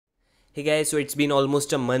Hey guys, so it's been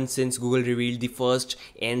almost a month since Google revealed the first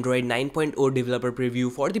Android 9.0 developer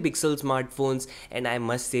preview for the Pixel smartphones, and I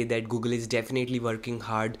must say that Google is definitely working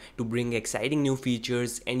hard to bring exciting new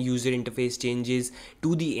features and user interface changes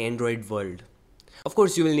to the Android world. Of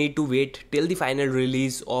course, you will need to wait till the final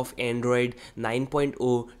release of Android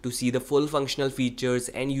 9.0 to see the full functional features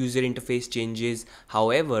and user interface changes.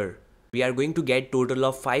 However, we are going to get total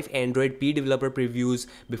of 5 Android P developer previews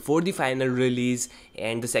before the final release,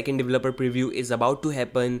 and the second developer preview is about to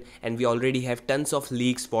happen and we already have tons of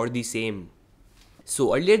leaks for the same.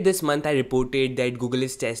 So earlier this month I reported that Google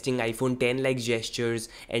is testing iPhone 10 like gestures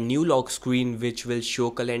and new lock screen which will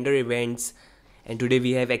show calendar events, and today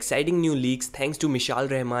we have exciting new leaks thanks to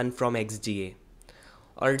Mishal Rahman from XDA.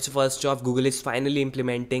 Alright, so first off, Google is finally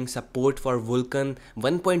implementing support for Vulkan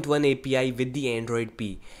 1.1 API with the Android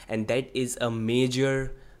P, and that is a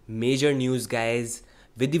major news, guys.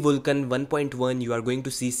 With the Vulkan 1.1, you are going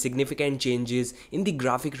to see significant changes in the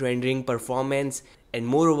graphic rendering performance, and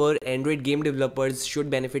moreover, Android game developers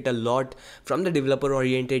should benefit a lot from the developer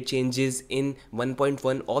oriented changes in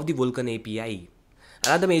 1.1 of the Vulkan API.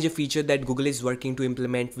 Another major feature that Google is working to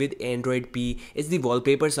implement with Android P is the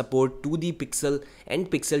wallpaper support to the Pixel and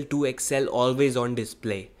Pixel 2 XL always on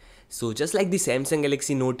display. So just like the Samsung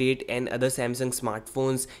Galaxy Note 8 and other Samsung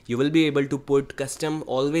smartphones, you will be able to put custom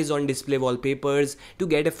always on display wallpapers to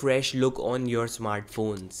get a fresh look on your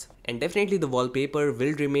smartphones. And definitely the wallpaper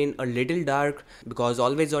will remain a little dark because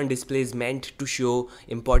always on display is meant to show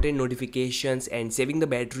important notifications and saving the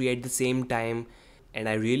battery at the same time. And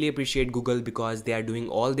I really appreciate Google because they are doing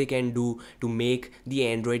all they can do to make the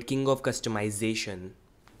Android king of customization.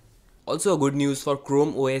 Also, good news for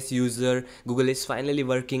Chrome OS user, Google is finally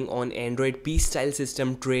working on Android P style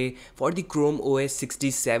system tray for the Chrome OS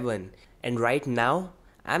 67. And right now,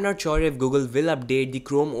 I'm not sure if Google will update the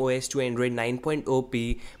Chrome OS to Android 9.0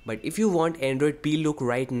 P, but if you want Android P look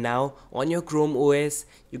right now on your Chrome OS,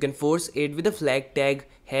 you can force it with the flag tag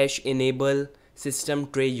 #enable system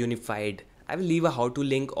tray unified. I will leave a how to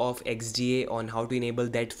link of XDA on how to enable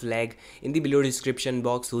that flag in the below description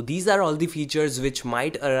box. So these are all the features which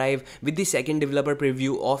might arrive with the second developer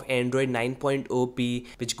preview of Android 9.0 P,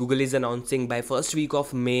 which Google is announcing by first week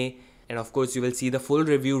of May. And of course you will see the full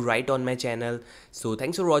review right on my channel. So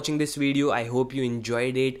thanks for watching this video. I hope you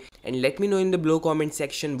enjoyed it, and let me know in the below comment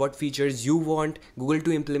section what features you want Google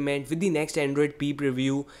to implement with the next Android P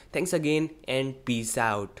preview. Thanks again and peace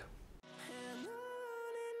out.